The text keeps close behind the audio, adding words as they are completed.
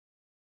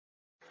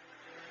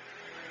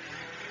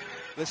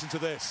Listen to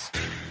this.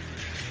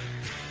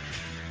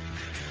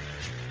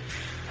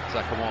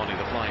 Zakuani,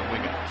 the flying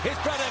winger. Here's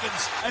Brad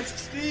Evans.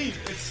 It's Steve.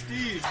 It's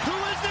Steve. Who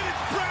is it?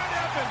 It's Brad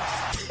Evans.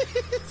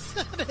 It's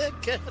not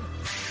again.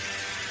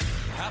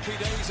 Happy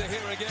days are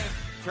here again.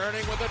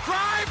 Turning with a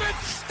drive.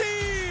 It's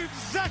Steve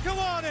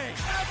Zakuani.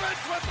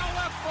 Evans with the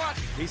left foot.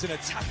 He's an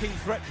attacking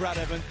threat, Brad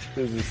Evans.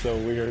 This is so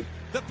weird.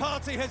 The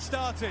party has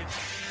started.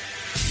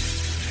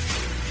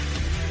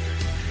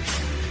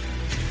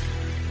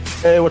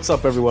 Hey, what's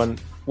up, everyone?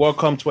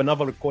 Welcome to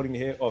another recording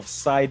here of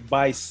Side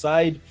by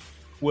Side.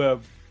 We're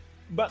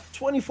about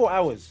 24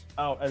 hours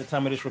out at the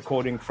time of this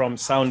recording from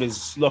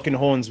Sounders locking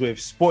horns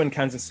with Sporting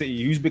Kansas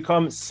City, who's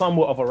become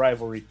somewhat of a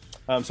rivalry.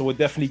 So we'll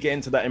definitely get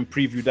into that and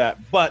preview that.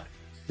 But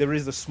there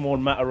is the small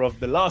matter of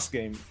the last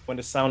game when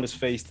the Sounders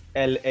faced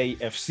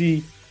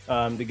LAFC.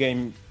 The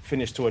game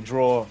finished to a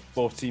draw.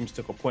 Both teams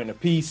took a point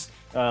apiece.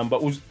 But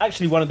it was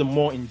actually one of the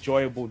more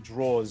enjoyable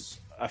draws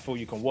I feel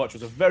you can watch.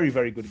 It was a very,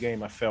 very good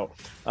game, I felt.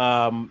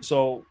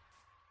 So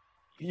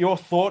your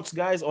thoughts,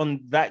 guys, on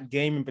that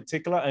game in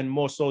particular, and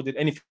more so, did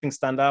anything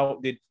stand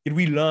out? Did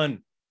we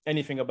learn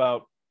anything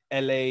about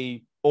LA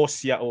or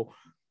Seattle?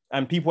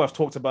 And people have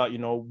talked about,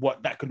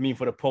 what that could mean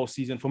for the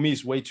postseason. For me,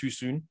 it's way too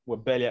soon. We're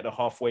barely at the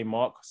halfway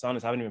mark.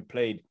 Sounders haven't even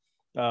played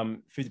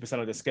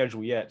 50% of the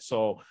schedule yet.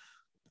 So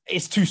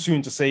it's too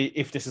soon to say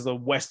if this is a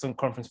Western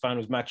Conference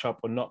Finals matchup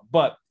or not.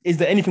 But is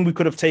there anything we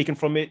could have taken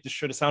from it?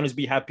 Should the Sounders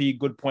be happy?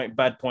 Good point,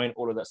 bad point,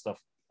 all of that stuff.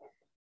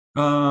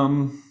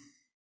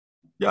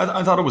 Yeah,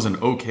 I thought it was an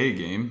okay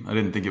game. I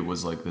didn't think it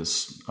was like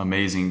this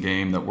amazing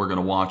game that we're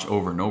going to watch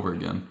over and over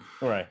again.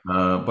 All right.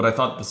 But I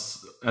thought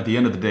at the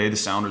end of the day, the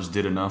Sounders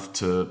did enough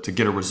to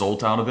get a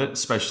result out of it,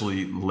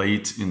 especially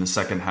late in the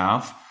second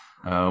half.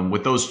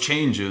 With those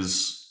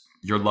changes,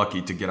 you're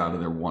lucky to get out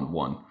of there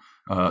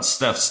 1-1.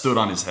 Steph stood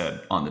on his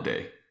head on the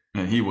day,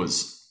 and he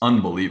was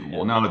unbelievable.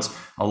 Yeah. Now, it's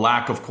a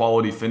lack of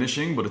quality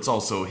finishing, but it's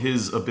also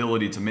his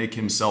ability to make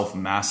himself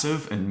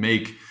massive and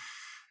make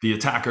the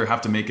attacker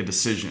have to make a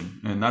decision.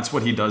 And that's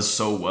what he does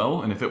so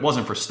well. And if it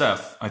wasn't for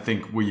Steph, I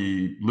think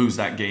we lose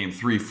that game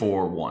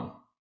 3-4-1,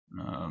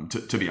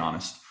 to be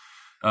honest.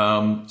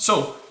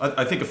 So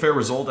I think a fair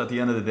result at the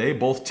end of the day.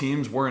 Both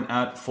teams weren't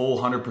at full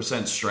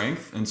 100%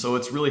 strength. And so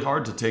it's really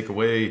hard to take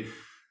away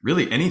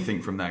really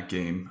anything from that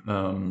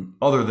game.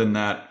 Other than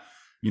that,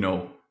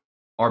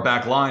 our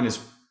back line is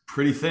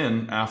pretty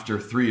thin after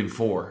 3 and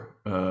 4.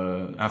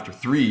 After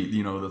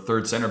 3, the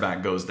third center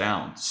back goes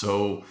down.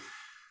 So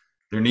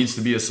there needs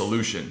to be a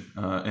solution.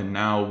 And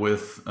now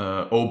with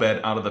Obed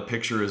out of the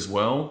picture as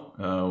well,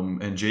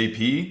 and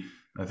JP,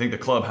 I think the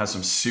club has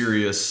some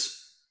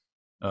serious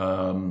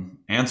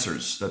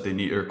answers that they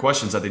need, or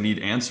questions that they need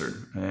answered.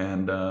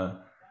 And,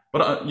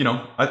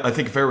 I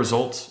think a fair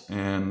result,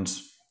 and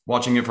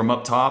watching it from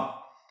up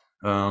top,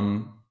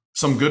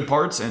 some good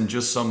parts and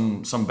just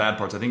some bad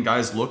parts. I think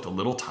guys looked a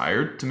little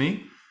tired to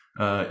me.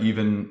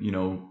 Even,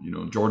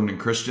 Jordan and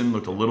Christian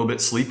looked a little bit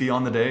sleepy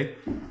on the day.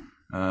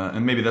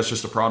 And maybe that's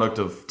just a product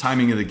of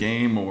timing of the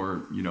game,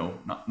 or,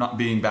 not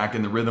being back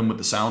in the rhythm with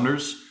the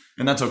Sounders,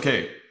 and that's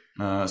okay.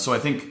 So I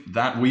think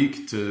that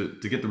week to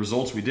get the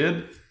results we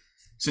did,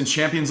 since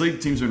Champions League, the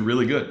team's been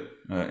really good,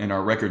 and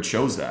our record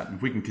shows that.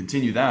 If we can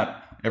continue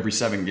that every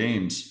 7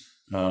 games,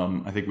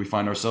 I think we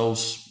find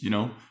ourselves,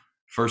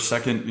 first,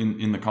 second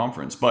in the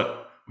conference,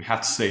 but we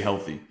have to stay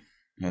healthy.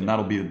 And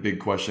that'll be the big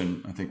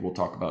question I think we'll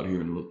talk about here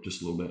in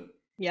just a little bit.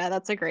 Yeah,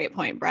 that's a great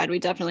point, Brad. We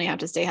definitely have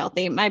to stay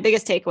healthy. My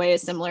biggest takeaway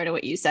is similar to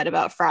what you said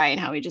about Fry and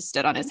how he just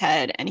stood on his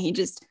head. And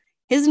his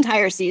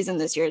entire season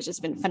this year has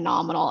just been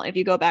phenomenal. If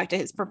you go back to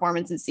his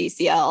performance in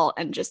CCL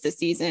and just this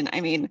season,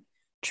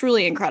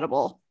 truly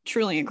incredible,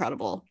 truly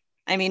incredible.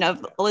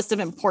 Of a list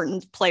of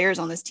important players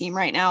on this team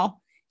right now,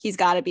 he's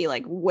got to be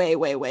like way,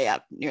 way, way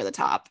up near the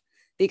top,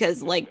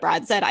 because like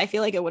Brad said, I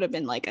feel like it would have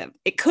been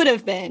it could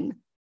have been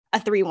a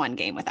 3-1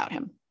 game without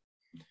him.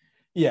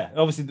 Yeah,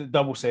 obviously the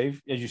double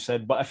save, as you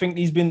said, but I think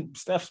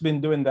Steph's been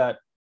doing that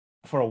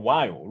for a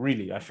while,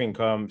 really, I think.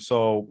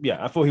 So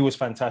yeah, I thought he was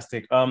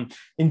fantastic.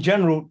 In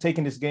general,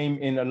 taking this game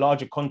in a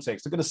larger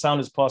context, look at the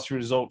Sounders past few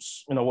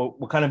results.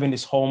 We're kind of in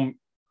this home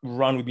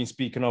run we've been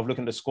speaking of.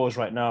 Looking at the scores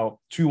right now: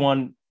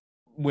 2-1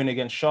 win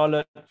against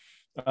Charlotte,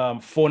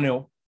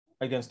 4-0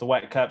 against the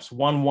Whitecaps,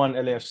 1-1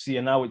 LAFC,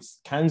 and now it's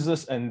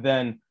Kansas and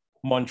then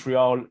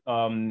Montreal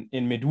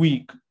in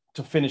midweek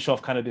to finish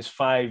off kind of this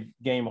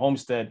 5-game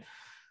homestead.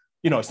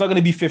 It's not going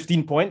to be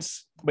 15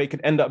 points, but it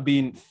could end up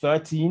being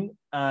 13.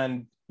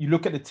 And you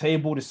look at the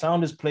table, the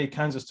Sounders play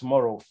Kansas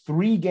tomorrow,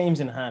 3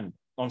 games in hand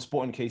on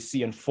Sporting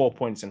KC and 4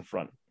 points in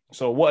front.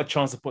 So what a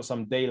chance to put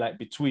some daylight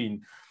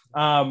between.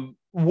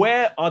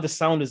 Where are the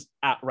Sounders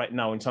at right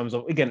now in terms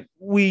of, again,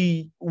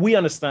 we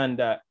understand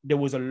that there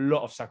was a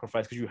lot of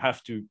sacrifice because you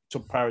have to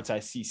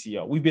prioritize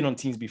CCL. We've been on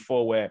teams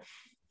before where,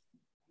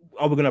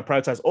 are we going to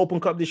prioritize Open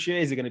Cup this year?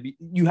 Is it going to be,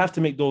 you have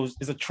to make those,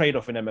 it's a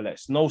trade-off in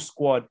MLS. No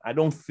squad, I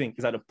don't think,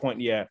 is at a point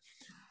yet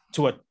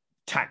to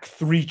attack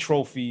 3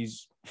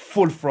 trophies,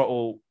 full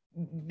throttle.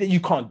 You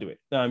can't do it.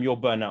 You'll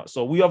burn out.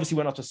 So we obviously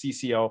went up to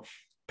CCL.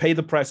 paid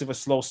the price of a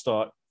slow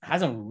start.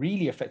 Hasn't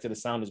really affected the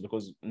Sounders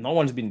because no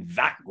one's been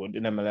that good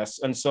in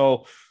MLS. And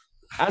so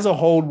as a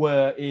whole,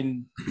 we're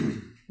in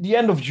the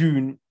end of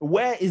June.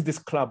 Where is this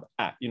club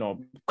at? You know,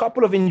 a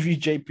couple of injuries,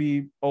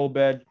 JP,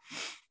 Obed,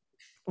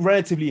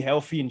 relatively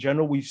healthy in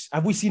general.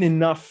 Have we seen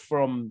enough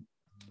from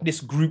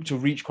this group to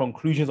reach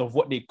conclusions of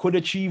what they could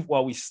achieve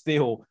while we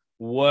still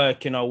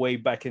working our way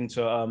back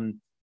into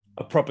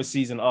a proper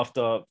season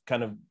after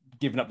kind of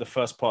giving up the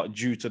first part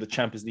due to the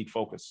Champions League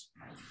focus?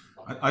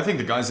 I think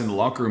the guys in the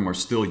locker room are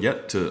still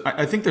yet to.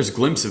 I think there's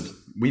glimpses.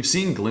 We've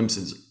seen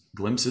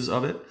glimpses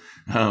of it.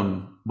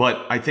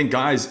 But I think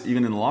guys,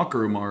 even in the locker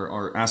room,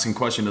 are asking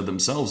questions of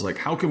themselves, like,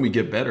 how can we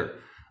get better?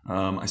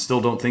 I still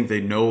don't think they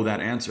know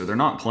that answer. They're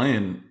not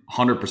playing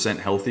 100%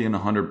 healthy and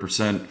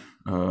 100%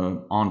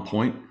 on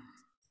point.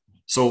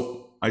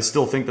 So I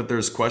still think that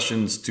there's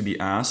questions to be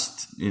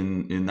asked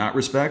in that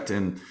respect.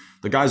 And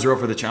the guys are up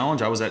for the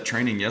challenge. I was at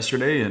training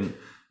yesterday, and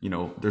you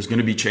know, there's going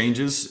to be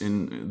changes.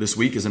 In this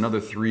week is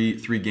another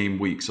three game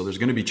week, so there's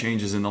going to be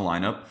changes in the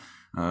lineup.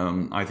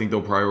 I think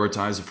they'll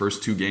prioritize the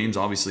first 2 games.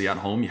 Obviously, at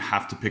home, you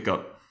have to pick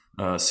up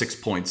 6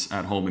 points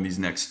at home in these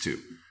next 2.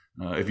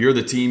 If you're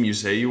the team you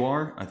say you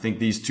are, I think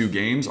these 2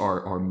 games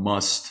are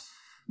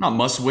not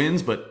must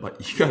wins, but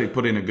you got to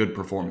put in a good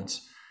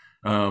performance.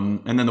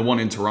 And then the one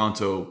in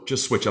Toronto,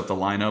 just switch up the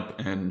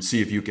lineup and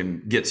see if you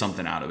can get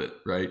something out of it,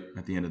 right?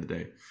 At the end of the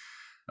day.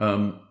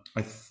 I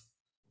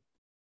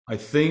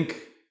think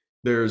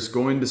there's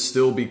going to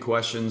still be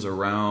questions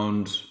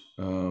around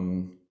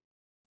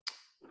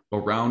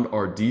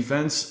our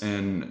defense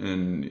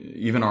and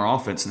even our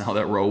offense now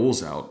that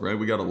Raul's out, right?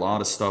 We got a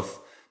lot of stuff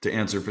to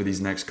answer for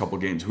these next couple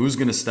games. Who's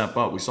going to step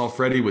up? We saw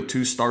Freddie with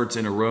 2 starts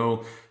in a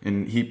row,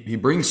 and he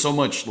brings so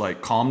much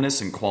like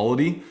calmness and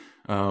quality.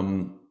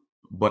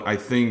 But I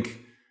think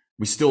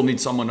we still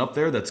need someone up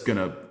there that's going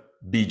to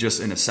be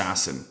just an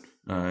assassin.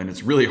 And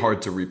it's really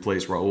hard to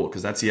replace Raul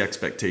because that's the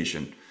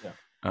expectation. Yeah.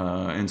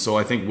 And so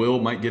I think Will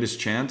might get his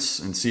chance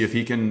and see if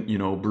he can, you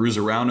know, bruise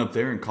around up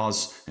there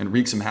and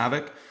wreak some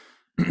havoc.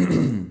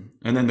 And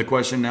then the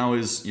question now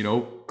is, you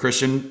know,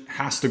 Christian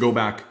has to go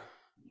back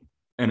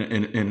in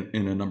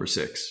a number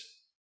 6.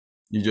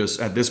 You just,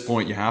 at this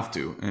point, you have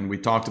to. And we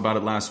talked about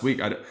it last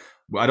week.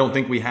 I don't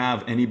think we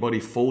have anybody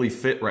fully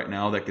fit right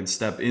now that can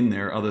step in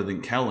there other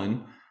than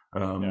Kellen.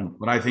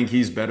 But I think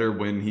he's better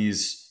when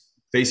he's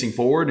facing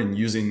forward and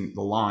using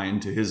the line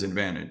to his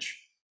advantage.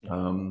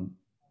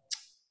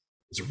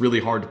 It's really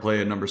hard to play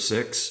at number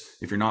 6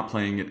 if you're not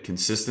playing it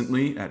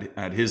consistently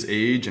at his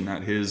age and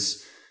at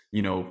his,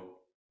 you know,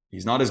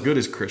 he's not as good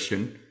as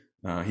Christian.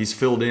 He's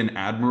filled in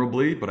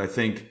admirably, but I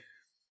think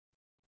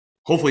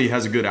hopefully he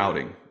has a good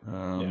outing.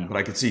 But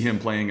I could see him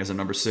playing as a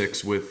number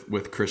 6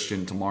 with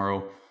Christian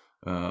tomorrow.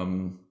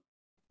 And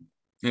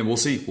we'll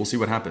see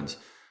what happens.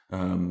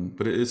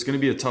 But it's going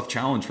to be a tough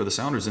challenge for the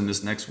Sounders in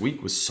this next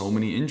week with so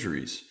many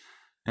injuries.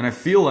 And I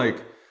feel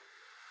like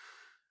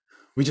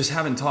we just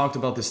haven't talked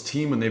about this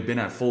team when they've been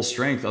at full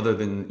strength other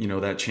than, you know,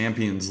 that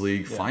Champions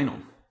League final.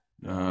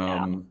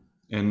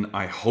 And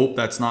I hope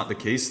that's not the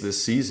case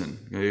this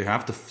season. You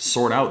have to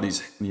sort out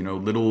these, you know,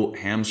 little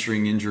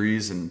hamstring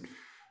injuries. And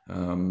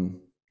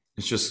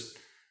it's just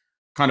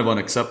kind of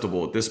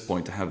unacceptable at this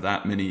point to have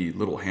that many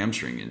little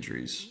hamstring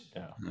injuries.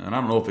 And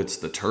I don't know if it's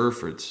the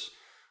turf or it's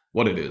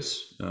what it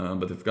is,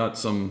 but they've got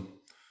some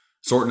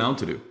sorting out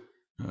to do.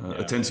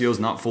 Atencio's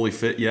not fully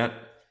fit yet,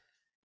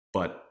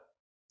 but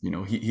you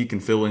know, he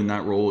can fill in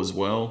that role as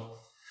well.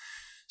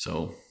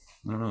 So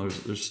I don't know,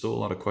 there's still a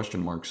lot of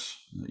question marks,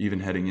 even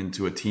heading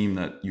into a team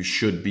that you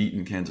should beat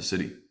in Kansas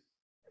City.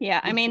 Yeah,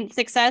 I mean,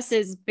 success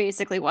is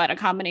basically a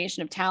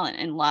combination of talent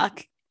and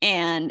luck.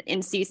 And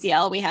in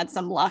CCL, we had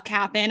some luck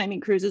happen. I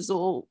mean, Cruz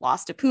Azul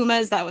lost to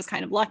Pumas. That was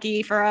kind of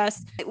lucky for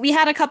us. We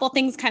had a couple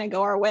things kind of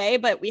go our way,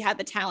 but we had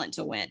the talent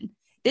to win.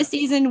 This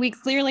season, we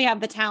clearly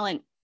have the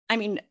talent. I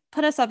mean,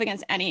 put us up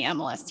against any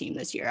MLS team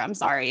this year. I'm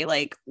sorry.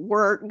 Like,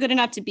 we're good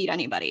enough to beat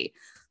anybody.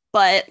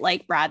 But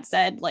like Brad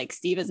said, like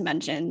Steve has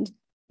mentioned,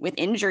 with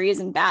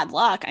injuries and bad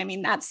luck, I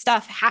mean, that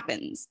stuff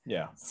happens.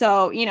 Yeah.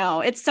 So, you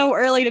know, it's so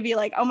early to be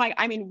like, oh my,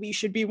 I mean, we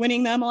should be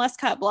winning the MLS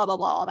Cup, blah, blah,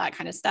 blah, all that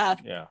kind of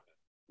stuff. Yeah.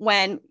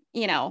 When,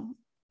 you know,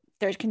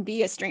 there can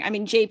be a string. I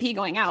mean, JP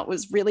going out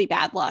was really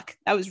bad luck.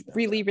 That was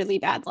really, really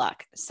bad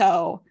luck.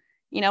 So,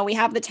 you know, we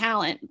have the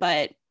talent,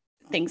 but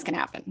things can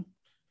happen.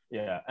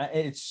 Yeah.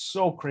 It's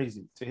so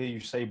crazy to hear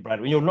you say,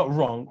 Brad, when you're not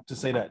wrong to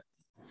say that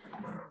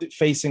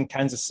facing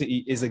Kansas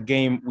City is a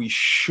game we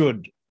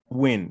should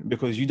win,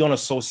 because you don't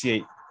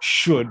associate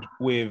should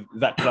with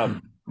that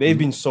club. They've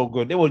been so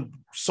good. They were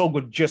so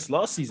good just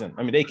last season.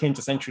 I mean, they came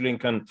to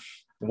CenturyLink and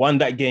won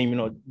that game. You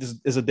know, this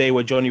is a day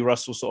where Johnny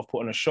Russell sort of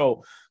put on a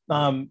show.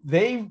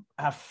 They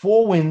have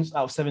 4 wins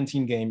out of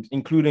 17 games,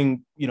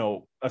 including, you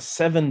know, a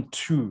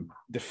 7-2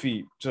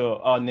 defeat to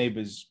our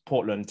neighbors,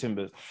 Portland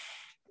Timbers.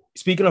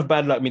 Speaking of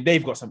bad luck, I mean,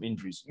 they've got some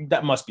injuries.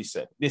 That must be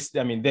said.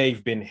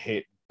 They've been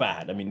hit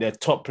bad. I mean, they're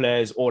top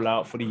players all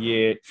out for the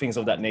year, things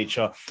of that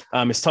nature.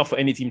 It's tough for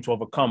any team to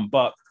overcome.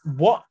 But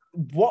what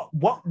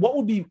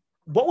would be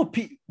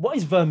what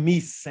is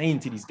Vermees saying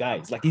to these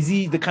guys? Like, is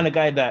he the kind of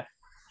guy that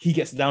he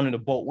gets down in the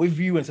boat with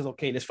you and says,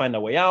 okay, let's find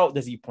our way out?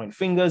 Does he point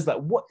fingers? Like,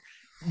 what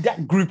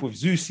that group with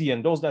Zusi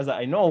and those guys that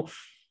I know,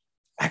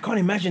 I can't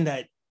imagine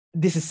that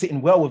this is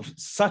sitting well with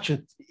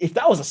if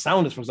that was a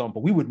Sounders, for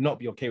example, we would not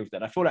be okay with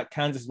that. I feel like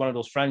Kansas is one of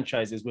those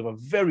franchises with a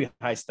very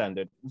high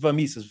standard.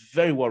 Vermees is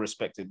very well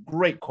respected,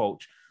 great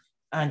coach.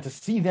 And to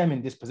see them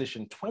in this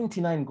position,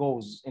 29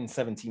 goals in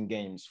 17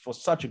 games for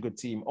such a good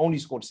team, only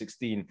scored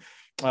 16.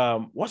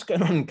 What's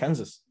going on in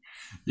Kansas?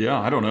 Yeah,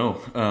 I don't know.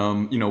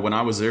 When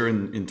I was there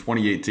in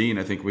 2018,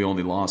 I think we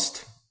only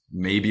lost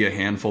maybe a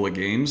handful of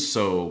games.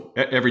 So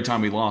every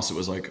time we lost, it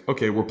was like,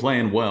 okay, we're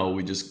playing well.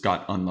 We just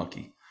got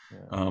unlucky.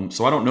 Yeah.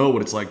 So I don't know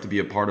what it's like to be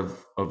a part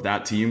of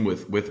that team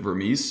with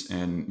Vermees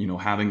and,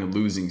 having a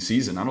losing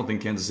season. I don't think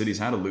Kansas City's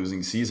had a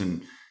losing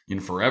season in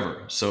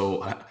forever.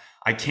 So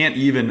I can't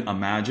even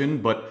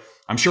imagine, but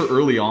I'm sure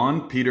early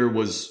on Peter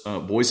was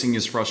voicing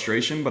his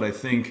frustration, but I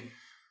think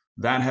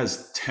that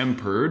has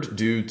tempered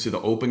due to the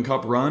Open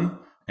Cup run.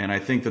 And I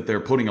think that they're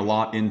putting a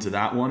lot into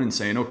that one and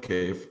saying,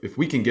 okay, if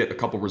we can get a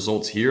couple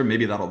results here,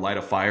 maybe that'll light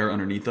a fire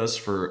underneath us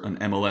for an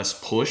MLS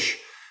push.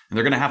 And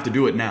they're going to have to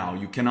do it now.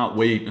 You cannot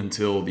wait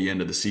until the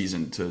end of the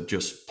season to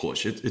just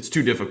push. It's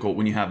too difficult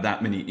when you have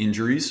that many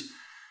injuries,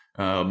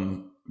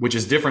 which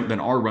is different than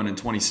our run in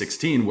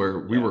 2016 where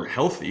we were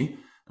healthy,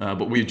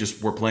 but we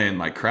just were playing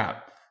like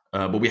crap.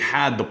 But we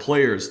had the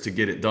players to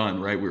get it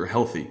done, right? We were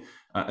healthy.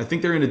 I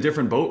think they're in a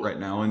different boat right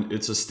now, and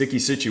it's a sticky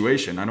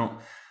situation.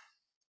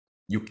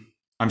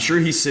 I'm sure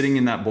he's sitting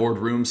in that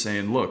boardroom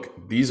saying,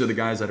 look, these are the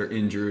guys that are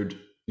injured,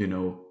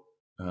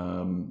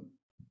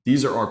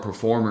 these are our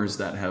performers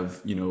that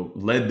have,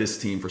 led this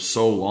team for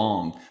so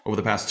long over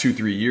the past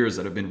 2-3 years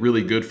that have been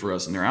really good for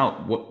us, and they're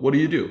out. What do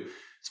you do?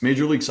 It's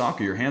Major League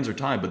Soccer. Your hands are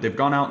tied, but they've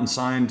gone out and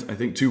signed, I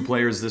think, 2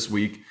 players this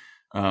week.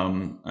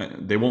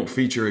 They won't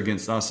feature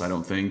against us, I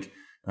don't think.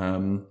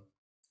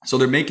 So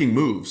they're making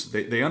moves.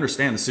 They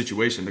understand the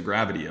situation, the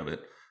gravity of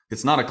it.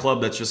 It's not a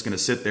club that's just going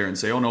to sit there and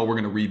say, oh no, we're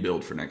going to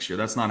rebuild for next year.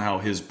 That's not how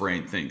his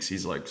brain thinks.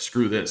 He's like,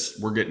 screw this.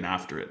 We're getting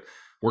after it.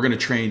 We're going to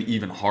train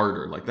even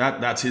harder. Like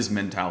that's his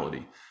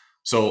mentality.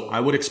 So I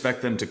would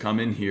expect them to come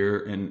in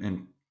here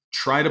and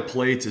try to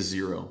play to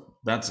zero.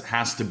 That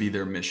has to be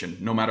their mission.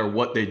 No matter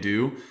what they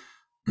do,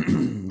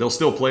 they'll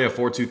still play a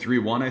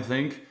 4-2-3-1, I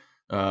think.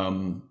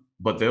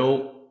 But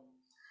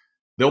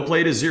they'll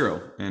play to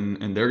zero,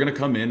 and they're going to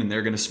come in and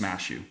they're going to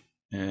smash you,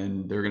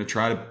 and they're going to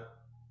try to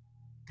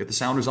get the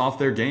Sounders off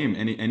their game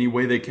any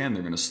way they can.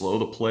 They're going to slow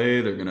the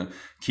play. They're going to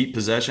keep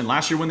possession.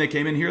 Last year when they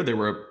came in here, they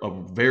were a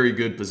very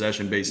good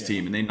possession-based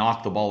team, and they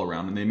knocked the ball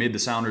around, and they made the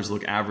Sounders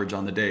look average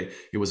on the day.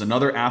 It was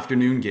another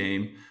afternoon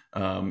game.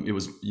 It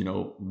was,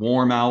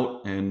 warm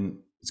out, and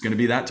it's going to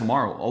be that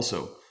tomorrow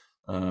also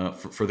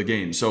for the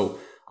game. So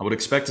I would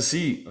expect to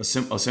see a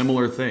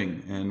similar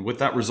thing. And with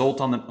that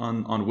result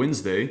on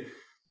Wednesday,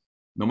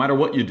 no matter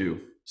what you do,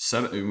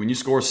 when you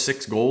score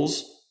 6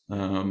 goals,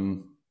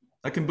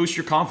 that can boost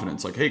your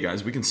confidence. Like, hey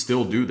guys, we can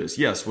still do this.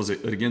 Yes, was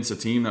it against a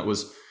team that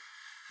was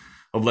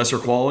of lesser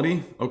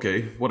quality?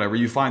 Okay, whatever.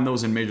 You find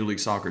those in Major League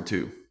Soccer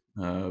too.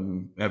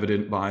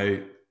 Evident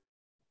by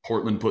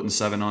Portland putting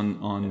 7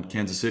 on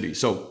Kansas City.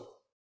 So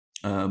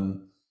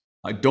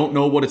I don't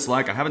know what it's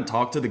like. I haven't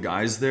talked to the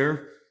guys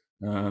there,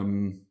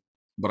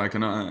 but I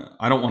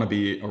don't want to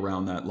be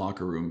around that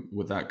locker room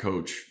with that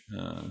coach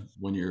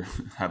when you're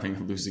having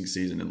a losing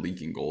season and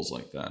leaking goals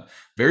like that.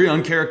 Very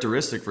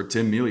uncharacteristic for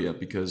Tim Melia,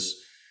 because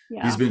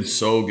he's been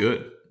so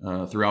good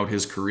throughout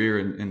his career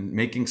and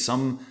making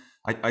some.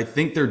 I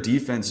think their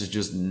defense is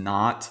just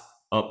not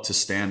up to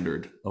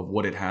standard of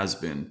what it has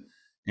been,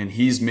 and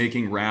he's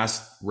making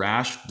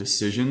rash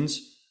decisions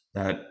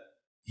that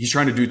he's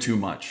trying to do too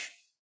much,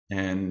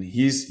 and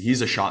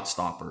he's a shot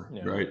stopper,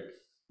 right?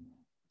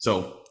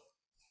 So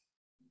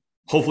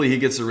hopefully he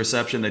gets the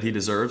reception that he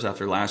deserves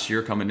after last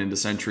year coming into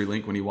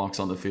CenturyLink when he walks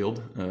on the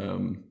field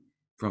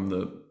from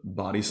the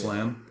body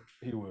slam.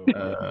 He will.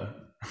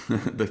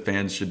 The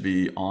fans should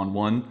be on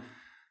one.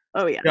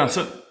 Oh, yeah. Yeah,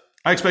 so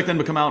I expect them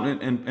to come out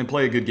and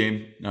play a good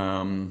game.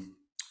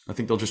 I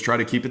think they'll just try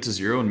to keep it to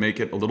 0 and make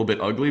it a little bit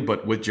ugly.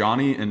 But with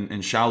Johnny and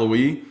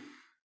Shalhoui,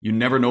 you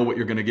never know what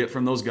you're going to get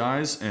from those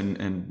guys.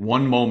 And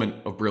one moment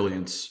of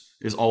brilliance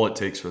is all it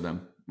takes for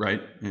them,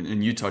 right?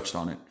 And you touched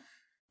on it.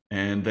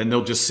 And then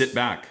they'll just sit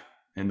back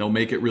and they'll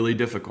make it really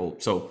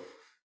difficult. So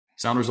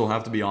Sounders will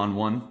have to be on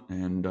one,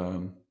 and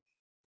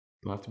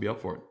they'll have to be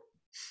up for it.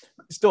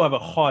 Still have a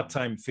hard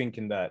time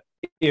thinking that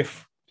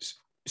if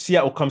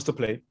Seattle comes to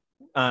play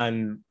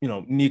and,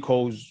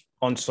 Nico's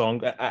on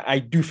song, I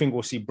do think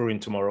we'll see Bruin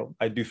tomorrow.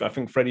 I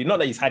think Freddie, not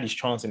that he's had his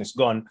chance and it's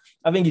gone.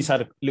 I think he's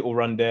had a little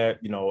run there,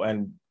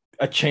 and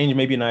a change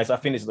may be nice. I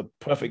think this is the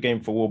perfect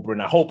game for Will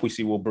Bruin. I hope we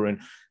see Will Bruin.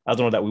 I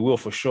don't know that we will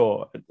for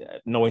sure.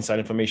 No inside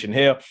information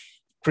here.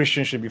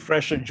 Christian should be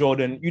fresher.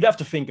 Jordan, you'd have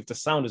to think if the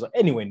Sounders are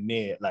anywhere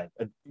near, like,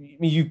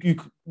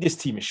 this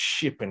team is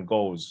shipping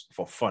goals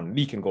for fun,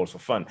 leaking goals for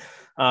fun.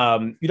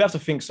 You'd have to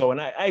think so. And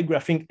I agree. I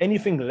think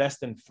anything less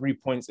than 3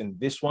 points in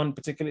this one,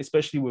 particularly,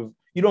 especially with,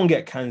 you don't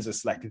get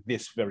Kansas like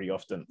this very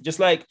often. Just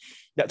like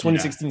that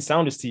 2016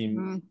 Sounders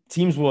team,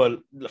 teams were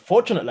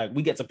fortunate, like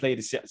we get to play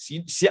this.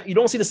 You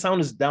don't see the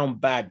Sounders down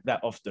bad that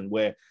often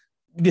where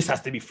this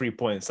has to be 3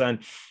 points. And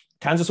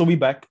Kansas will be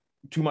back.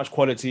 Too much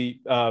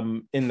quality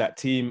in that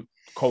team.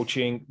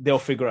 Coaching, they'll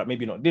figure out,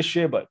 maybe not this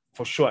year, but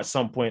for sure at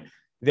some point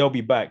they'll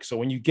be back. So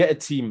when you get a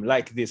team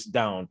like this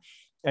down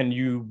and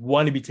you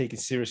want to be taken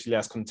seriously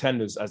as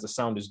contenders, as the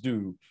Sounders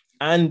do,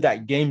 and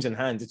that games in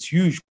hand, it's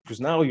huge because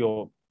now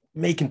you're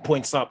making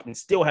points up and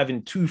still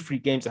having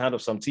 2-3 games in hand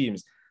of some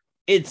teams.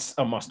 It's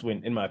a must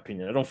win, in my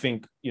opinion. I don't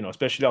think,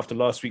 especially after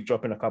last week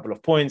dropping a couple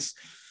of points,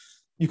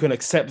 you can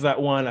accept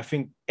that one. I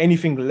think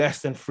anything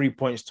less than 3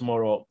 points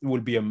tomorrow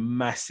will be a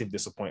massive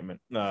disappointment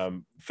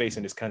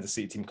facing this Kansas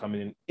City team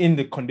coming in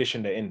the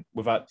condition they're in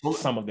without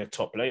some of their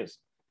top players.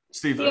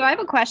 Steve, I have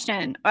a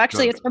question.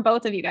 Actually, it's for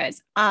both of you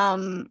guys.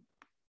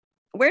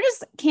 Where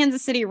does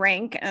Kansas City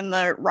rank in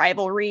the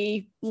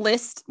rivalry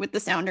list with the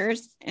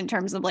Sounders in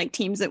terms of like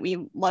teams that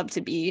we love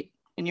to beat,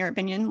 in your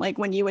opinion? Like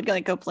when you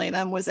would go play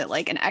them, was it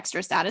like an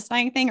extra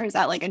satisfying thing, or is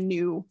that like a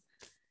new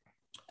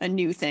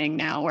thing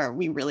now where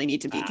we really need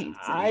to beat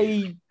Kansas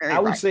City? I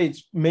would say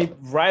it's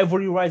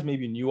rivalry-wise,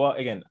 maybe newer.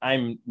 Again,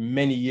 I'm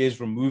many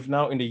years removed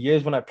now. In the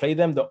years when I played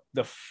them, the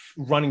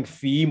running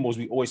theme was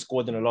we always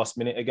scored in the last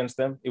minute against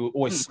them. It would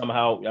always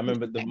somehow, I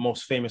remember the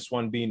most famous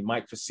one being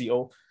Mike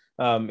Facito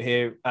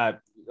here at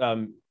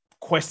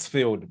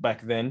Questfield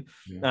back then.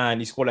 And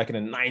he scored like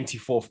in the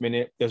 94th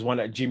minute. There's one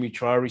that Jimmy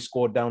Traore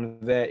scored down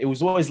there. It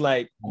was always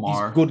like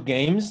Lamar. These good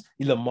games.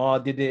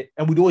 Lamar did it.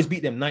 And we'd always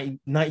beat them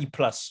 90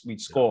 plus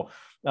we'd score.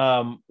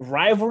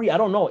 Rivalry, I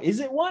don't know. Is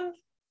it one?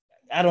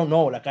 I don't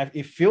know. Like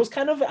it feels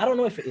kind of. I don't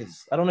know if it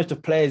is. I don't know if the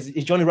players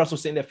is Johnny Russell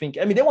sitting there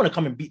thinking. I mean, they want to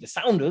come and beat the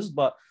Sounders,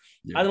 but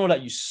I don't know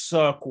that you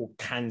circle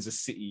Kansas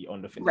City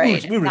on the field.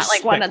 Right, we not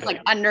like one that's them.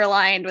 Like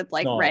underlined with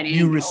like red.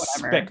 You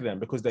respect them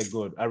because they're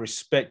good. I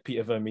respect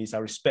Peter Vermees. I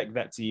respect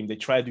that team. They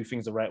try to do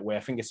things the right way.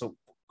 I think it's a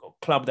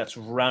club that's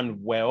run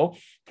well.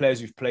 Players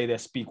who've played there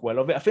speak well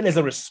of it. I think there's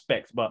a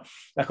respect, but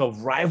like a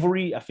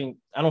rivalry, I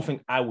don't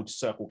think I would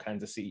circle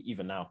Kansas City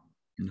even now.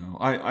 No,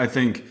 I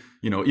think,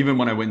 even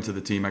when I went to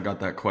the team, I got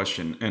that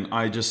question. And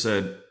I just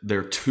said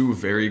they're two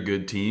very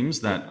good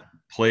teams that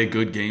play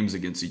good games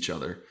against each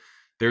other.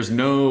 There's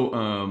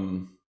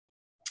nothing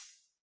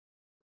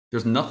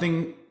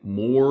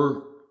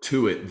more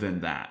to it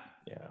than that.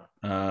 Yeah.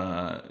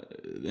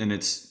 And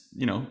it's,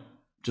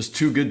 just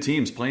two good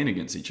teams playing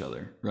against each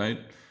other, right?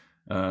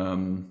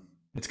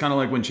 It's kind of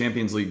like when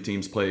Champions League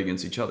teams play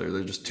against each other.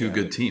 They're just two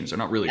good teams. They're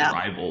not really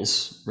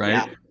rivals, right?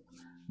 Yeah.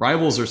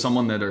 Rivals are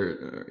someone that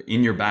are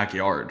in your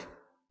backyard,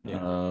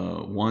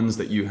 ones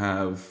that you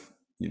have,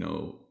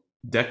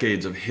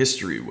 decades of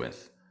history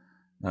with.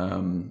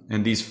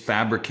 And these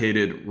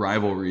fabricated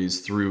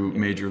rivalries through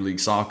Major League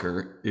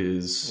Soccer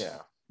is,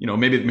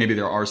 maybe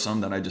there are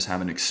some that I just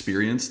haven't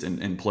experienced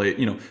and played.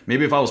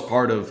 Maybe if I was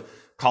part of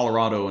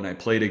Colorado and I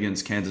played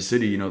against Kansas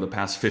City, the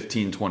past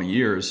 15, 20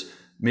 years,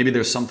 maybe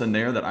there's something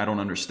there that I don't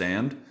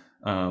understand.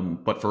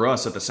 But for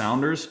us at the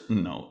Sounders,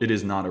 no, it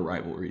is not a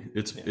rivalry.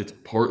 It's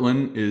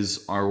Portland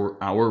is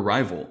our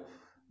rival.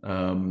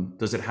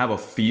 Does it have a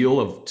feel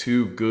of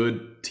two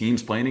good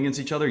teams playing against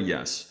each other?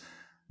 Yes,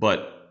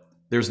 but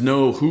there's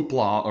no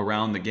hoopla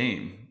around the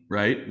game,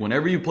 right?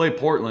 Whenever you play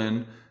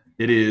Portland,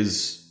 it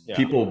is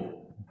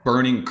people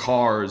burning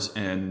cars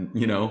and,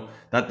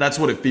 that's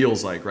what it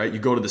feels like, right? You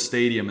go to the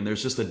stadium and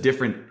there's just a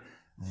different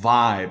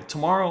vibe.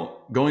 Tomorrow,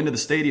 going to the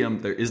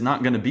stadium, there is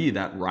not going to be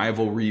that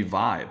rivalry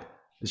vibe.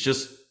 It's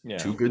just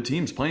two good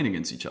teams playing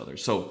against each other.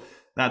 So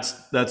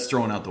that's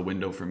thrown out the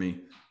window for me.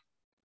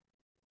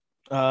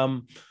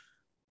 That's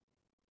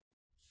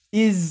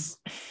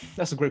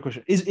a great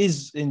question.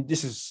 And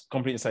this is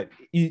complete insight.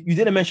 You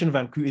didn't mention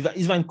Vancouver.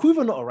 Is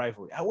Vancouver not a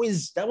rivalry?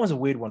 That one's a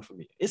weird one for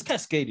me. It's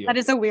Cascadia. That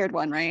is a weird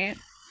one, right?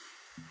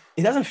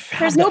 It doesn't.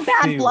 There's no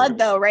bad blood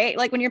though, right?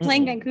 Like when you're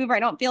playing Vancouver,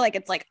 I don't feel like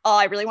it's like, oh,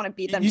 I really want to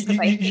beat them. I used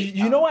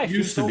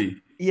to be.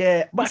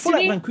 Yeah, but I feel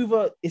like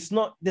Vancouver, it's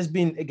not,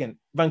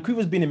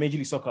 Vancouver's been in Major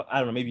League Soccer, I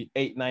don't know, maybe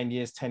 8, 9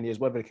 years, 10 years,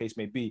 whatever the case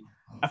may be.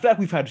 I feel like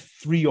we've had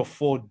 3 or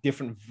 4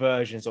 different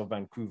versions of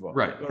Vancouver.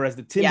 Right. Whereas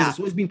the Timbers has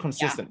always been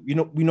consistent.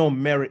 Yeah. We know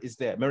Merritt is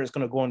there. Merritt's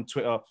going to go on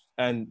Twitter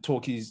and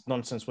talk his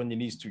nonsense when he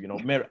needs to.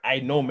 Merritt, I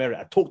know Merritt.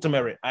 I talk to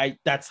Merritt.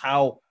 That's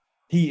how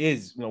he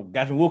is.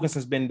 Gavin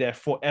Wilkinson's been there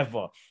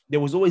forever. There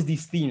was always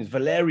these themes.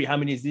 Valeri, how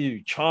many is there?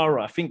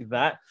 Chara, I think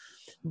that.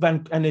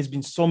 And there's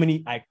been so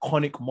many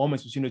iconic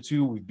moments between the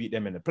two. We beat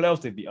them in the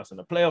playoffs. They beat us in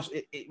the playoffs.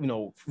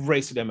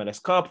 Race to the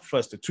MLS Cup,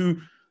 first to 2.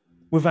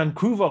 With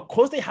Vancouver, of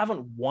course, they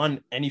haven't won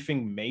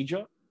anything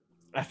major.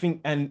 I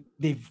think, and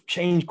they've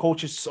changed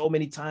coaches so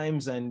many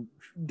times, and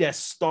their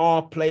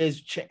star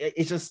players.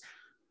 It's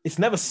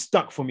never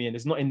stuck for me, and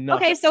it's not enough.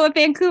 Okay, so if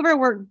Vancouver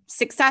were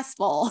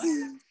successful,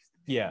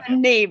 Yeah.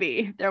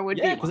 Maybe there would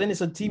be. Yeah, because then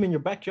it's a team in your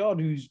backyard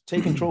who's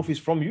taking trophies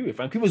from you. If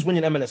Vancouver's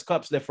winning MLS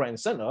Cups left, right, and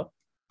center,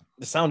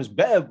 the Sounders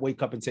better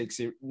wake up and take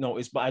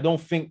notice. But I don't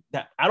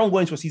go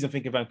into a season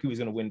thinking Vancouver's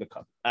going to win the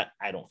cup.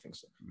 I don't think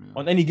so. Yeah.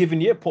 On any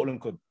given year,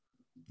 Portland could.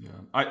 Yeah,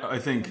 I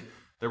think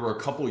there were a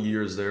couple of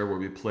years there where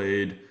we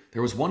played.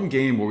 There was one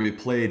game where we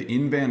played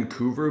in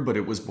Vancouver, but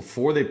it was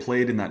before they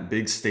played in that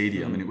big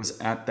stadium, and it was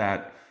at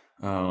that.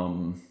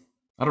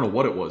 I don't know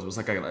what it was. It was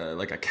like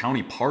a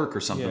county park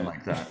or something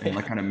like that, and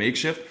like kind of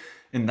makeshift.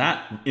 And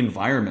that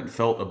environment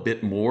felt a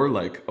bit more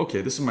like,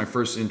 okay, this is my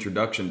first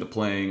introduction to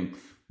playing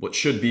what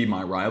should be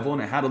my rival,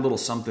 and it had a little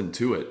something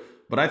to it.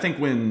 But I think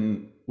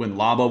when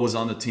Laba was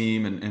on the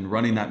team and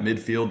running that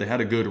midfield, they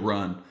had a good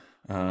run,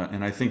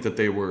 and I think that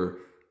they were.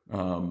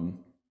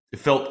 It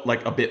felt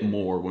like a bit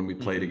more when we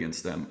played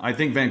against them. I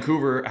think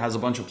Vancouver has a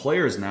bunch of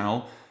players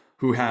now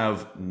who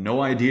have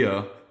no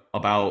idea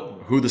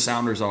about who the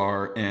Sounders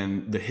are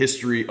and the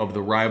history of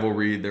the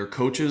rivalry. Their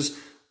coaches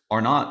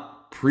are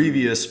not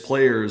previous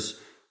players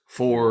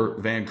for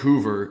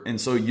Vancouver, and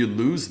so you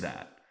lose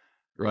that,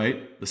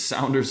 right? The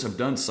Sounders have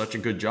done such a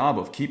good job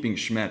of keeping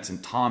Schmetz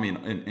and Tommy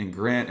and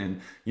Grant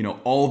and, you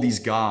know, all these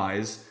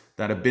guys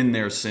that have been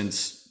there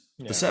since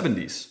the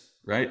 70s,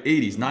 right?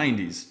 80s,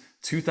 90s,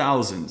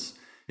 2000s.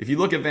 If you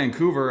look at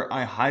Vancouver,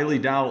 I highly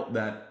doubt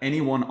that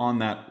anyone on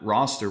that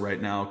roster right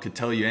now could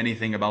tell you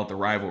anything about the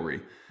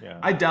rivalry. Yeah.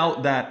 I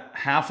doubt that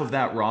half of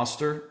that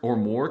roster or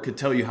more could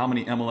tell you how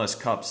many MLS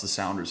Cups the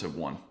Sounders have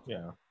won.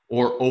 Yeah.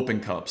 Or Open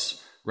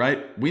Cups,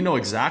 right? We know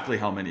exactly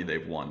how many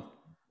they've won.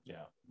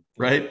 Yeah.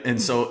 Right?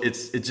 And so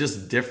it's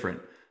just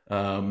different.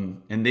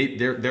 And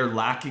they're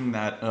lacking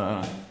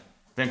that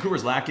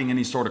Vancouver's lacking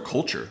any sort of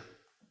culture.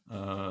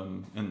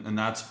 And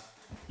that's,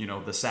 you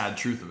know, the sad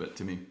truth of it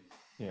to me.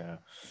 Yeah.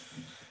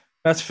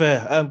 That's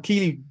fair.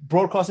 Keely,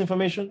 broadcast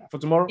information for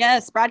tomorrow?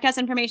 Yes, broadcast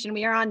information.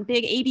 We are on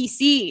Big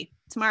ABC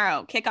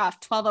tomorrow. Kickoff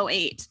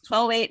 12:08.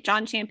 12:08.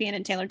 John Champion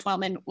and Taylor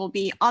Twellman will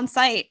be on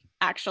site,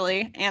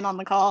 actually, and on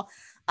the call.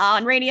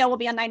 On radio, we'll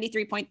be on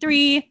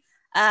 93.3.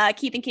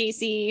 Keith and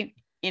Casey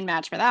in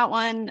match for that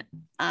one.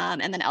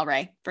 And then El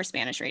Rey for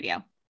Spanish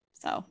radio.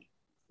 So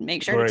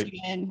make sure to tune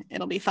in.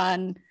 It'll be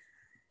fun.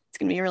 It's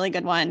going to be a really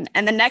good one.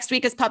 And then next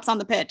week is Pups on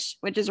the Pitch,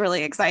 which is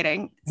really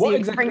exciting. So what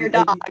exactly? Bring your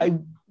dog.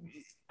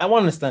 I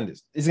want to understand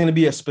this. Is it going to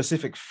be a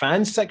specific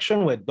fan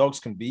section where dogs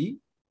can be?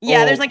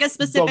 Yeah, there's like a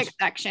specific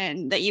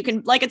section that you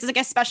can, like, it's like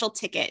a special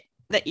ticket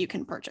that you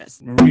can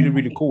purchase. Really,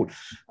 really cool.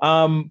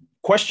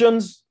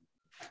 Questions?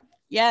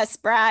 Yes,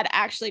 Brad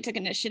actually took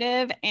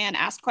initiative and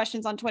asked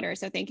questions on Twitter.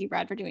 So thank you,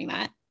 Brad, for doing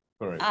that.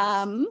 All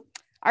right.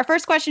 Our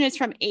first question is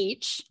from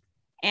H,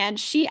 and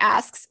she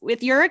asks,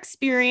 with your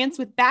experience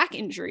with back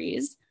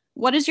injuries,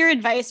 what is your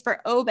advice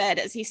for Obed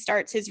as he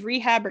starts his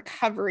rehab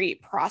recovery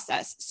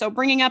process? So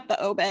bringing up the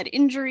Obed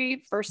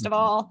injury, first of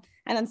all,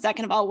 and then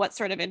second of all, what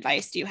sort of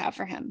advice do you have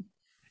for him?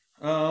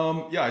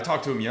 Yeah, I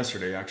talked to him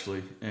yesterday,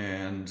 actually,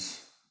 and,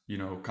 you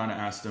know, kind of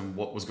asked him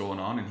what was going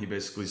on. And he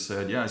basically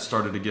said, yeah, I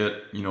started to get,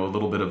 you know, a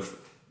little bit of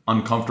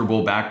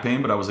uncomfortable back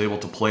pain, but I was able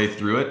to play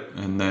through it.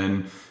 And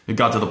then it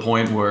got to the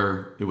point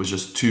where it was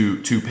just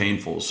too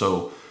painful.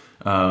 So,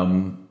 I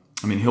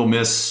mean, he'll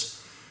miss,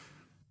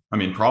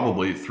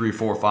 probably 3,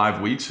 4,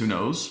 5 weeks. Who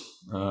knows?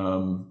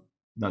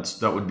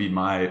 That would be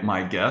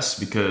my guess,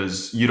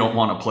 because you don't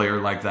want a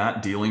player like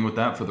that dealing with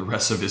that for the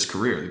rest of his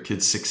career. The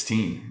kid's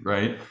 16,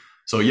 right?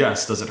 So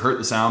yes, does it hurt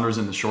the Sounders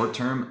in the short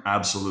term?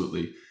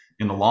 Absolutely.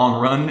 In the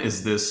long run,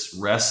 is this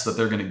rest that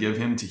they're going to give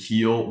him to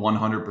heal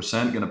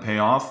 100% going to pay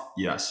off?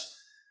 Yes.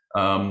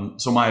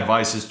 So my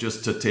advice is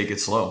just to take it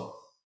slow.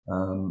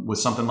 With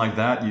something like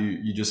that,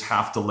 you just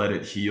have to let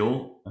it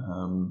heal.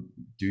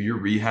 Do your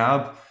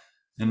rehab.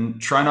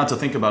 And try not to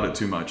think about it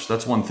too much.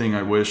 That's one thing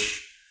I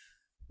wish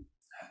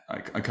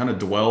I kind of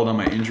dwelled on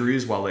my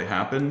injuries while they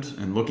happened.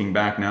 And looking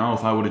back now,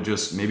 if I would have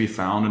just maybe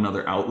found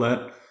another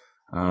outlet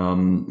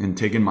and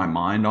taken my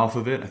mind off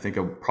of it, I think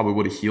I probably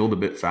would have healed a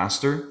bit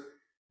faster.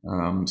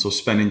 So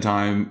spending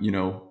time, you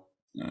know,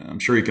 I'm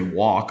sure he can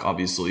walk,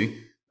 obviously,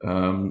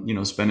 you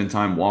know, spending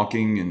time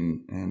walking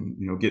and,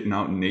 you know, getting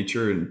out in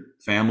nature and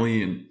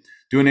family and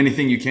doing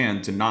anything you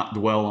can to not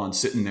dwell on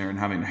sitting there and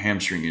having a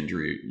hamstring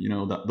injury. You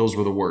know, those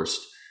were the worst.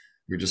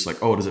 You're just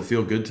like, oh, does it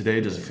feel good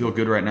today? Does it feel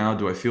good right now?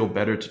 Do I feel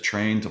better to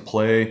train, to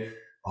play?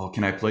 Oh,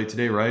 can I play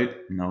today? Right?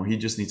 No, he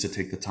just needs to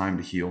take the time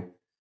to heal.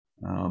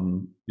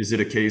 Is it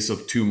a case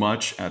of too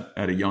much at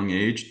a young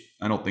age?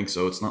 I don't think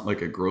so. It's not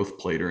like a growth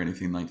plate or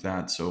anything like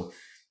that. So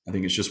I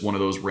think it's just one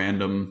of those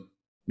random,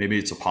 maybe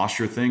it's a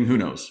posture thing. Who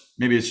knows?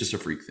 Maybe it's just a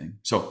freak thing.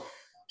 So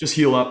just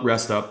heal up,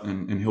 rest up,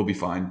 and he'll be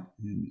fine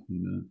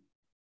in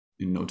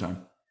no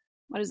time.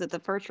 What is it? The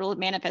first rule of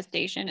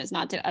manifestation is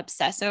not to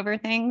obsess over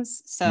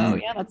things. So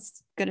yeah,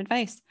 that's good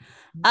advice.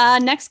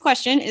 Next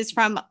question is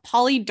from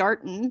Polly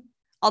Darton,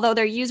 although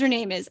their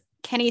username is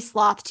Kenny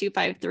Sloth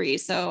 253.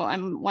 So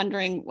I'm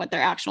wondering what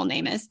their actual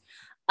name is.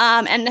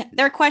 And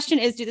their question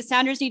is, do the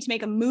Sounders need to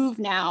make a move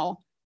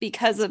now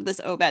because of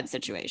this Obed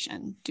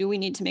situation? Do we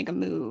need to make a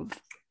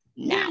move?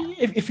 now.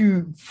 If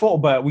you thought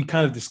about it, we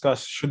kind of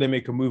discussed, should they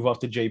make a move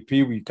after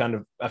JP? We kind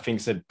of, I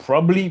think, said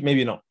probably,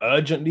 maybe not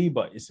urgently,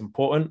 but it's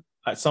important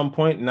at some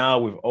point. Now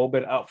with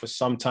Obed out for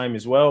some time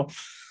as well.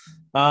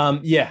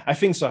 Yeah, I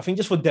think so. I think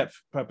just for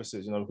depth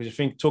purposes, because I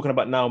think talking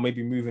about now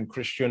maybe moving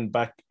Christian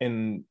back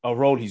in a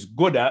role he's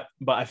good at,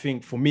 but I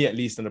think for me, at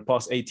least in the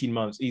past 18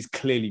 months, he's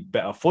clearly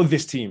better for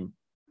this team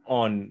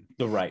on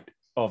the right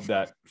of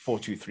that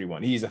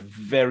 4-2-3-1. He's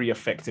very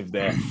effective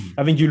there.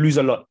 I think you lose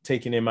a lot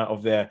taking him out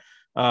of there.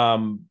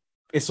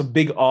 It's a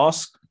big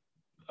ask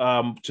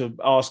to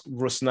ask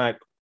Rusnak,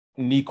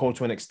 Nico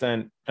to an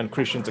extent, and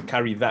Christian to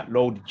carry that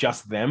load,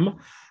 just them.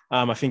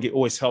 I think it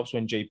always helps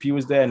when JP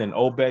was there, and then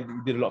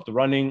Obed did a lot of the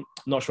running.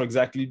 Not sure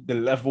exactly the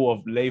level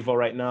of Leva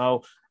right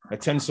now.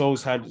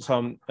 Tenso's had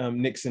some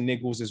nicks and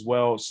niggles as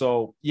well.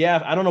 So,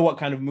 yeah, I don't know what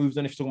kind of moves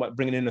then if you're talking about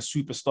bringing in a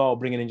superstar or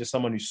bringing in just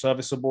someone who's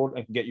serviceable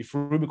and can get you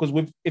through. Because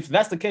if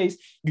that's the case,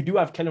 you do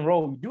have Kellen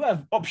Rowe, you do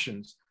have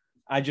options.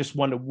 I just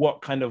wonder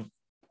what kind of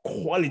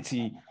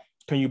quality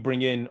can you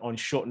bring in on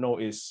short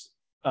notice.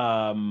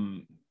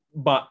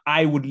 But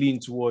I would lean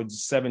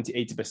towards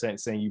 70-80%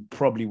 saying you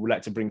probably would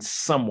like to bring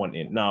someone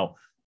in. Now,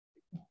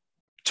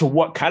 to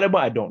what caliber,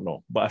 I don't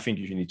know, but I think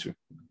you need to.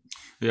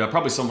 Yeah,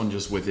 probably someone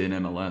just within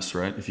MLS,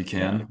 right? If you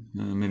can.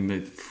 Yeah. I mean,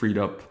 they freed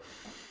up.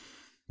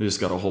 They just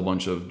got a whole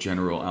bunch of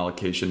general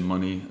allocation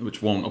money,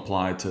 which won't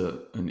apply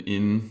to an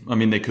in. I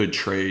mean, they could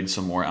trade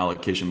some more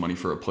allocation money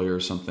for a player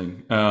or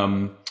something.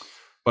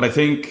 But I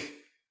think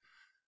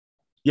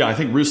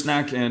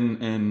Rusnak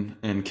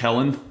and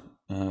Kellen,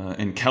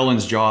 and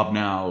Kellen's job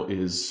now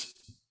is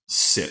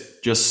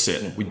just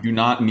sit. We do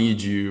not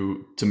need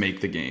you to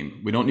make the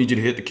game. We don't need you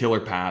to hit the killer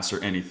pass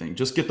or anything.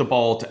 Just get the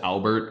ball to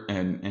Albert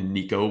and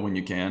Nico when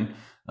you can,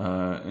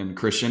 and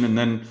Christian. And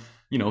then,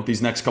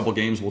 these next couple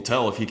games will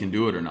tell if he can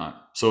do it or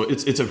not. So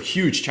it's a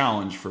huge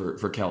challenge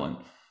for Kellen.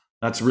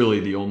 That's really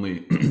the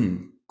only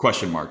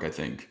question mark, I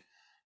think.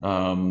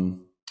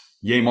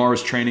 Yeimar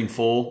is training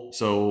full.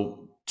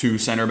 So 2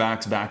 center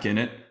backs back in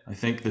it, I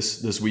think,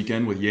 this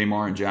weekend with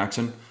Yeimar and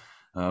Jackson,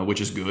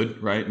 which is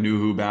good, right?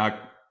 Nuhu back,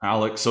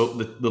 Alex. So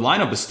the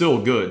lineup is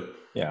still good.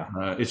 Yeah.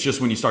 It's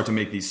just when you start to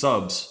make these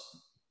subs,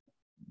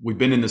 we've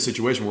been in this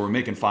situation where we're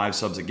making 5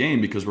 subs a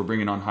game because we're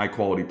bringing on high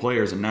quality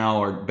players, and now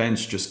our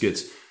bench just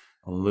gets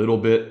a little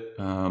bit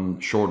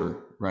shorter,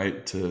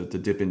 right? To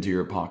dip into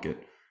your pocket.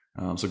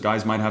 So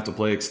guys might have to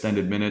play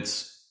extended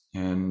minutes,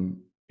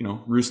 and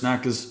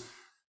Rusnak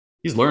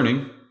he's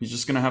learning. He's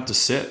just going to have to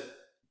sit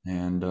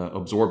and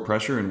absorb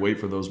pressure and wait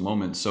for those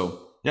moments.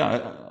 So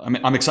yeah,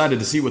 I'm excited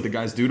to see what the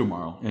guys do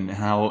tomorrow and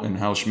how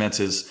Schmetz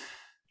is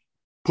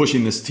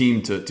pushing this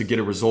team to get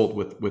a result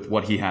with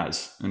what he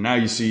has. And now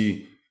you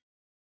see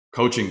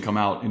coaching come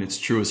out in its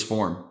truest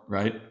form,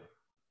 right?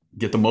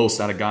 Get the most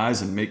out of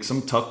guys and make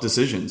some tough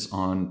decisions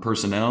on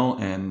personnel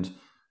and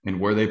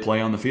where they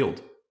play on the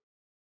field.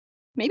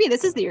 Maybe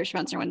this is the year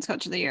Schmetzer wins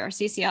Coach of the Year.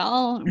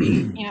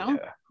 CCL,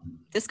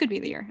 This could be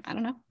the year. I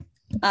don't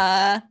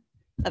know.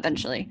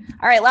 Eventually.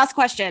 All right, last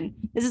question.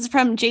 This is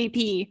from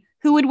JP.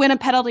 Who would win a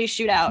penalty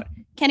shootout?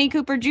 Kenny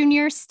Cooper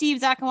Jr.,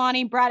 Steve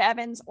Zakuani, Brad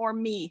Evans, or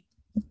me?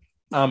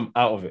 I'm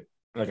out of it.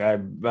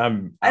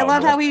 I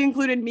love how he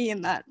included me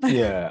in that.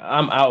 Yeah,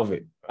 I'm out of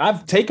it.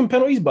 I've taken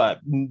penalties, but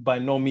by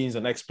no means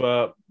an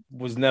expert.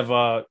 Was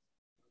never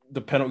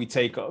the penalty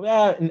taker.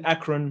 Yeah, in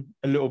Akron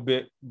a little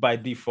bit by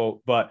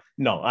default, but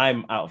no,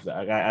 I'm out of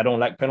that. I don't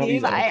like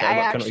penalties.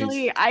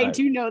 I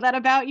do know that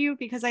about you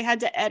because I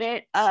had to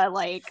edit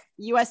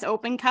US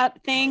Open Cup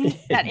thing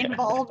that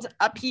involved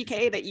a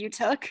PK that you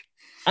took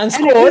and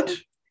scored.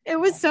 It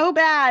was so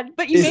bad,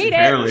 but you made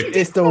it.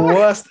 It's the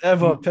worst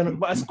ever penalty,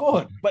 but I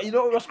scored. But you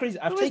know what's crazy?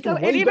 I've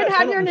taken it even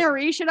had your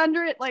narration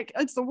under it, like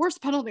it's the worst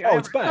penalty I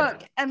ever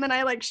took. And then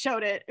I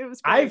showed it. It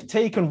was great. I've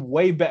taken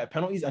way better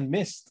penalties and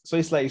missed. So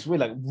it's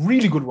weird,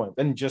 really good one.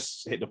 Then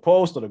just hit the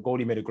post or the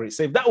goalie made a great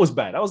save. That was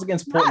bad. That was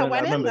against Portland.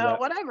 I remember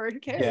that. Whatever. Who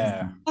cares?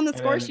 Yeah. On the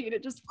score sheet,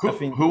 it just.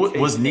 Who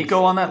was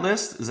Nico on that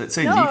list? Does it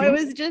say Nico? No, it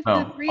was just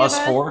the 3 of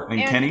us. 4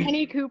 and Kenny.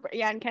 Kenny Cooper.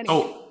 Yeah, and Kenny.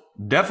 Oh.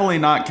 Definitely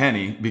not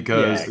Kenny,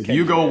 because if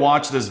you go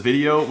watch this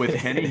video with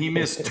Kenny, he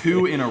missed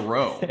 2 in a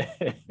row.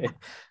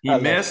 He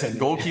missed. Kenny.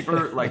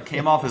 Goalkeeper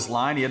came off his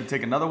line. He had to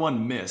take another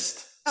one,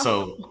 missed.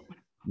 So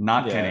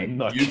not Kenny.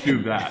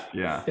 YouTube that.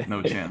 Yeah,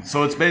 no chance.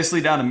 So it's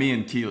basically down to me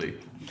and Keely.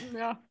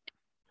 Yeah.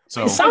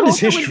 So in Sounders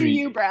history, it would be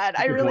you, Brad.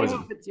 I really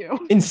hope it's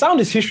you. In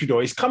Sounders history, though,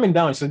 it's coming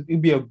down. So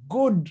it'd be a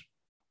good,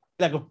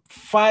 a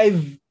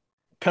 5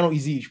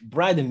 penalties each.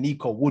 Brad and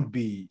Nico would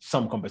be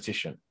some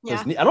competition.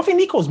 Yeah. I don't think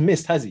Nico's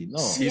missed, has he? No.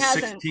 He's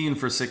 16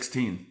 for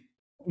 16.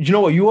 You know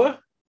what you were?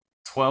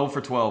 12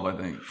 for 12, I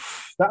think.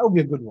 That would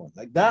be a good one.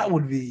 that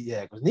would be,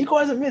 because Nico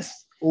hasn't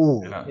missed.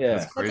 Oh,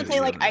 yeah. Let's play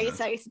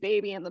Ice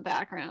Baby in the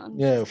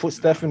background. Yeah, put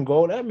Steph in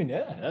goal. I mean,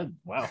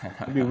 wow.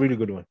 That'd be a really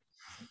good one.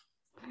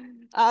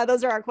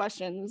 Those are our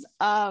questions.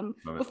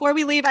 Before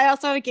we leave, I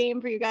also have a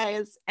game for you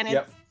guys,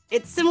 and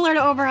it's similar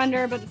to Over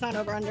Under, but it's not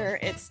Over Under.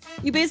 It's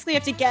you basically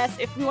have to guess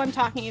if who I'm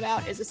talking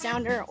about is a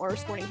Sounder or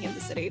Sporting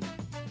Kansas City.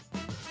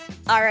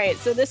 All right,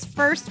 so this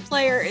first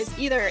player is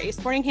either a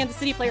Sporting Kansas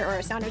City player or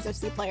a Sounders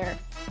FC player.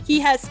 He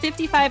has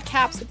 55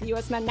 caps with the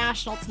U.S. men's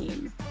national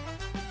team.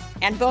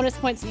 And bonus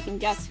points, you can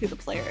guess who the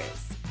player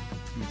is.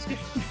 It's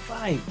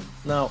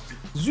 55. Now,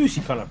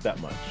 Zusi can't have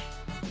that much.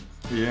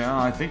 Yeah,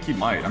 I think he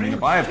might. I mean,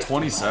 if I have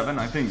 27,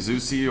 I think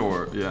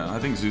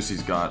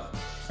Zusi's got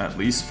at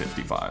least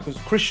 55. Because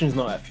Christian's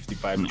not at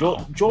 55.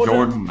 No.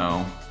 Jordan,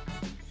 no.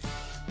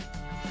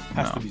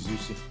 Has to be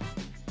Zusi.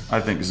 I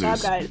think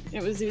Zeus. Guys,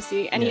 it was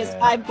Zusi, and he has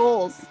 5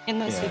 goals in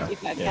those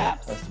 55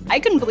 caps. I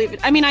couldn't believe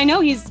it. I mean, I know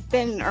he's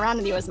been around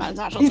in the U.S. men's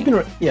national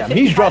team.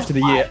 He's drafted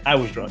the year I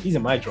was drafted. He's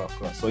in my draft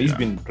class, so he's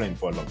been playing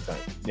for a long time.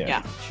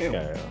 Yeah, true.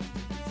 Yeah.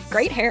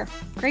 Great hair.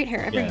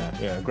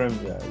 Graham,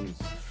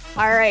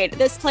 All right,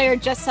 this player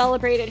just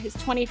celebrated his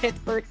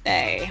 25th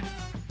birthday.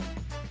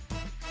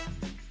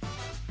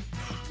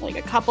 Like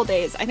a couple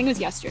days. I think it was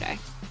yesterday.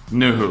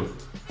 Nuhu.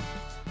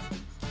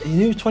 He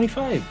knew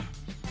 25.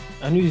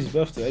 I knew his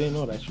birthday. I didn't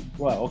know that.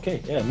 Wow.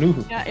 Okay. Yeah.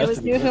 Nuhu. Yeah, it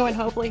was Nuhu, and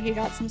hopefully he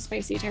got some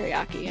spicy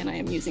teriyaki. And I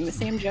am using the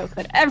same joke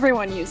that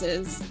everyone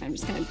uses. I'm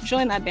just gonna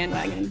join that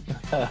bandwagon.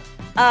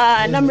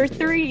 Number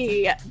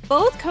 3.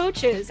 Both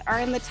coaches are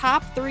in the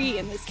top 3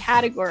 in this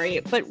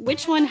category, but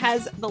which one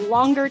has the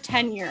longer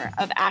tenure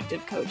of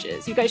active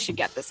coaches? You guys should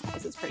get this one.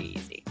 This is pretty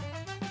easy.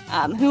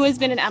 Who has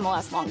been in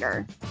MLS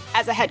longer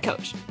as a head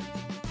coach?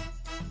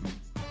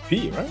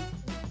 P, right?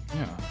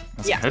 Yeah.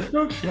 As a head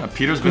coach? Yeah,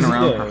 Peter's been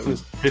around for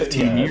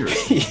 15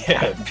 years.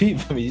 Yeah,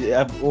 Pete. I mean,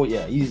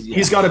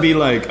 he's got to be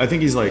like, I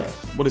think he's like,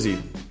 what is he?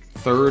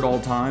 3rd all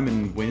time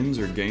in wins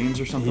or games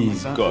or something like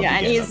that. Yeah,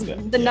 and he's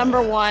the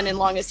number 1 and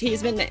longest.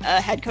 He's been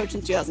a head coach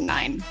since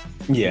 2009.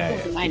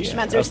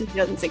 Schmetzer since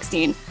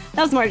 2016.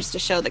 That was more just to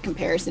show the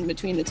comparison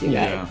between the two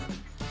guys.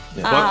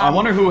 But I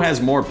wonder who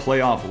has more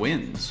playoff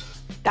wins.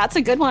 That's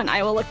a good one.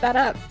 I will look that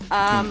up.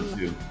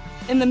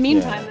 In the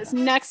meantime, this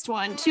next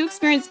one, 2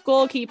 experienced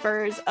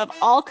goalkeepers. Of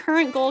all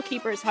current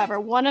goalkeepers, however,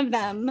 one of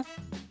them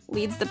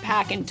leads the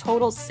pack in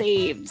total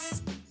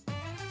saves.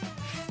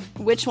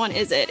 Which one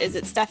is it? Is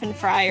it Stefan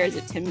Fry or is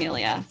it Tim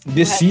Melia?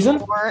 This season?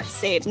 More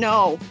saves.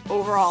 No,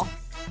 overall.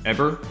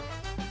 Ever?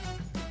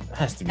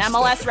 Has to be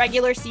MLS Steph.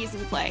 regular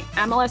season play.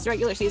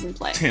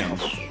 Tim.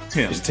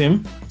 It's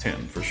Tim?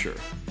 Tim, for sure.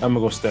 I'm going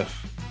to go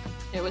Steph.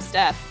 It was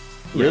Steph.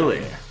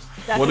 Really?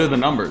 Steph. What are the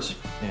numbers?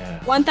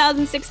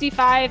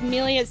 1,065.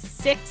 Melia's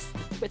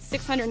 6th with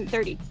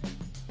 630.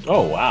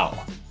 Oh,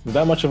 wow.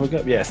 That much of a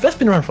gap. Yeah, Steph's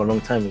been around for a long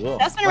time as well.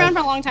 That's been around for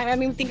a long time. I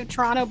mean, think of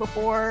Toronto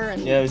before.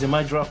 And yeah, it was in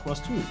my draft class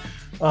too.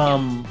 I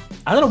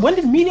don't know. When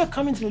did Melia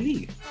come into the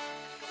league?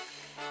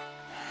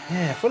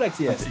 Yeah, I feel like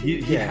he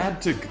had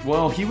to.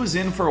 Well, he was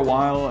in for a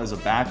while as a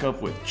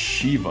backup with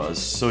Chivas,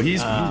 so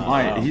he's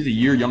a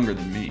year younger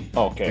than me.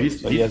 Okay,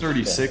 he's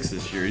 36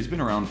 this year. He's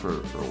been around for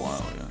a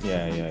while.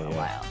 Yeah. A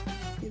while.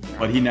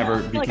 But he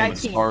never became a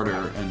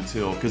starter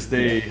until because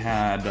they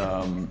had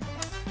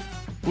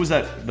who was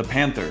that? The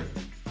Panther.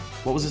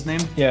 What was his name?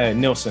 Yeah,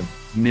 Nilsson.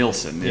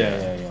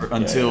 Yeah.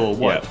 Until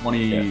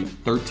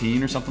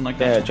 2013 or something like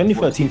that? Yeah,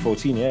 2013,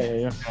 14.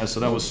 Yeah.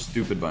 So that was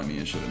stupid by me.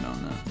 I should have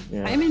known that.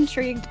 Yeah. I'm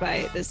intrigued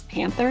by this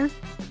Panther.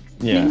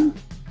 Yeah,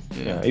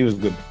 he was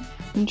good.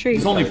 Intrigued.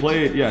 He's only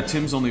played. Yeah,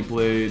 Tim's only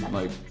played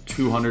like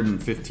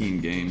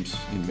 215 games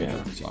in Major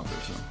League Soccer.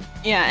 So.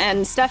 Yeah,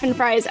 and Stefan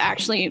Fry is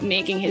actually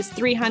making his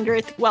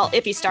 300th. Well,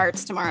 if he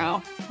starts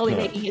tomorrow, he'll be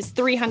making his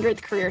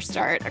 300th career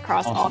start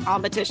across all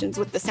competitions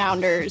with the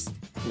Sounders,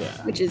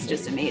 which is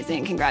just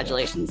amazing.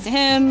 Congratulations to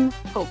him.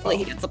 Hopefully,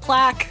 he gets a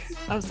plaque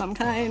of some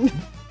kind.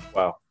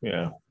 Wow.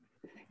 Yeah.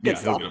 Good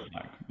stuff. He'll get a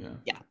plaque.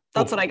 Yeah,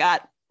 that's what I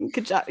got.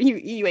 Good job.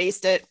 You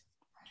aced it.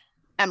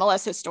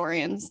 MLS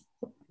historians.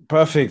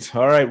 Perfect.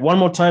 All right. One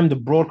more time, the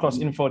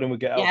broadcast info, then we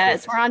get out.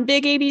 Yes, we're on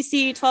Big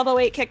ABC,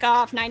 1208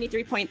 kickoff,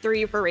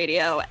 93.3 for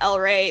radio, El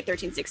Rey,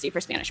 1360 for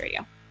Spanish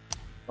radio.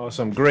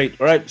 Awesome. Great.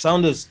 All right.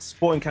 Sounders,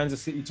 Sporting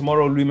Kansas City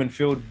tomorrow, Lumen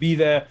Field. Be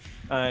there.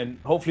 And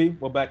hopefully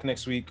we're back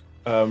next week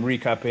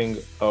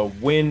recapping a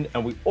win.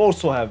 And we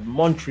also have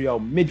Montreal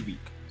midweek.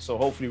 So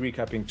hopefully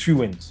recapping 2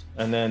 wins.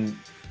 And then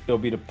it'll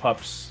be the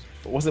Pups.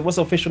 What's the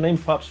official name?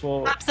 Pups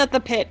at the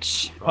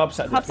pitch. Pups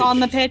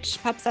on the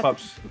pitch. Pups.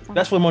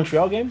 That's for the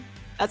Montreal game?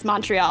 That's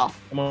Montreal.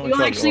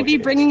 We'll actually be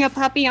bringing a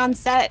puppy on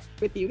set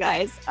with you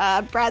guys.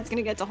 Brad's going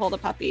to get to hold a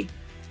puppy.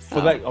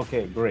 So.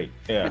 Okay, great.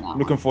 Yeah,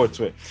 looking forward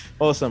to it.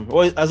 Awesome.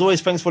 As always,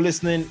 thanks for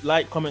listening.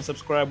 Like, comment,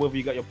 subscribe wherever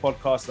you got your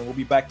podcast, and we'll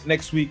be back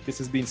next week. This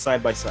has been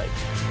Side by Side.